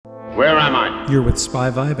Where am I? You're with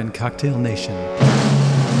Spyvibe and Cocktail Nation.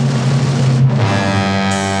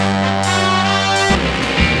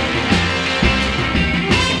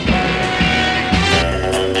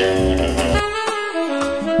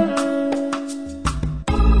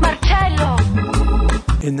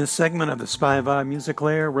 In this segment of the Spyvibe music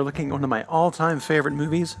layer, we're looking at one of my all-time favorite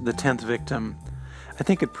movies, The 10th Victim. I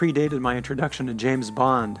think it predated my introduction to James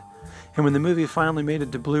Bond. And when the movie finally made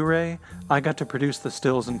it to Blu-ray, I got to produce the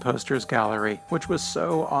stills and posters gallery, which was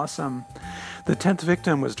so awesome. The 10th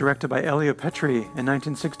Victim was directed by Elio Petri in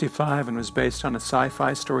 1965 and was based on a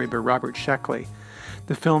sci-fi story by Robert Sheckley.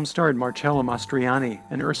 The film starred Marcello Mastroianni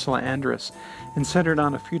and Ursula Andress and centered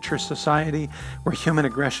on a future society where human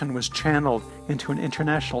aggression was channeled into an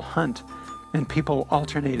international hunt and people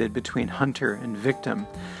alternated between hunter and victim.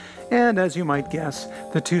 And as you might guess,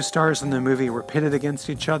 the two stars in the movie were pitted against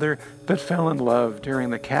each other but fell in love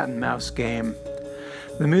during the cat and mouse game.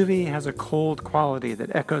 The movie has a cold quality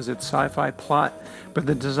that echoes its sci-fi plot, but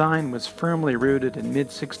the design was firmly rooted in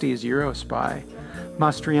mid-60s Eurospy.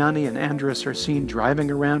 Mastroianni and Andress are seen driving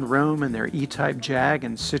around Rome in their E-Type Jag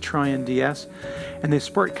and Citroën DS, and they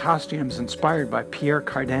sport costumes inspired by Pierre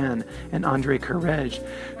Cardin and André Courrèges,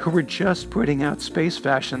 who were just putting out space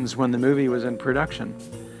fashions when the movie was in production.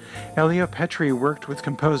 Elio Petri worked with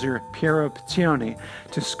composer Piero Piccioni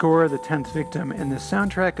to score The 10th Victim, and the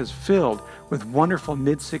soundtrack is filled with wonderful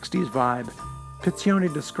mid-60s vibe. Piccioni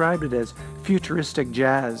described it as futuristic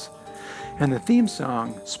jazz. And the theme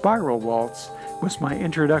song, Spiral Waltz, was my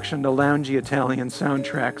introduction to loungy Italian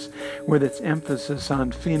soundtracks, with its emphasis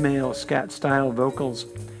on female scat-style vocals.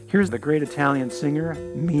 Here's the great Italian singer,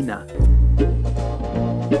 Mina.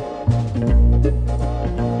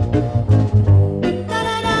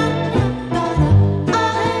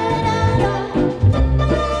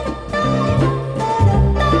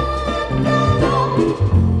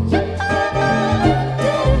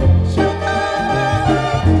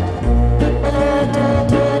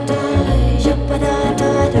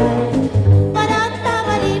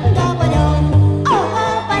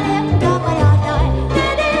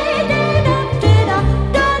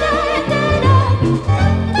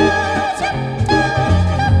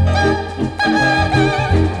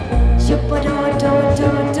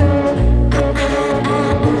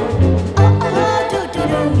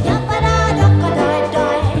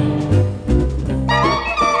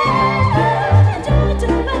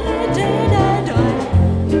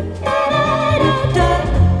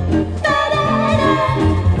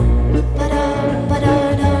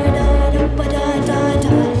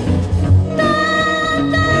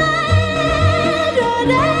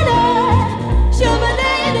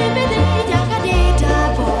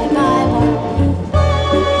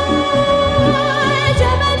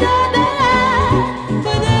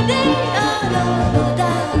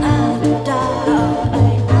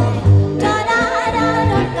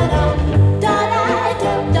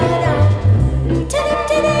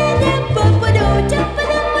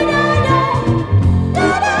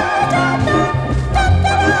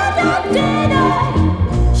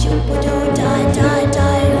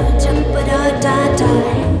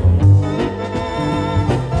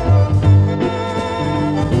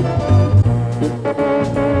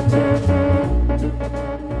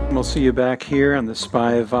 We'll see you back here on the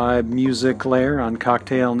Spyvibe music layer on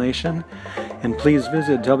Cocktail Nation. And please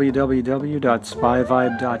visit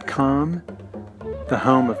www.spyvibe.com, the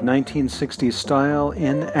home of 1960s style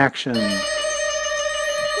in action.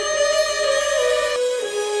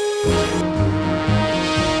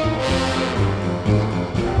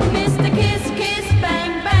 Mr. Kiss, Kiss,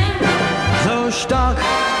 Bang, Bang. So stark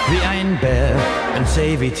wie ein Bär, ein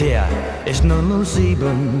Servitär ist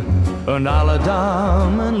 007 und alle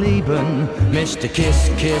Damen lieben Mr.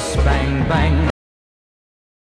 Kiss, Kiss, Bang, Bang.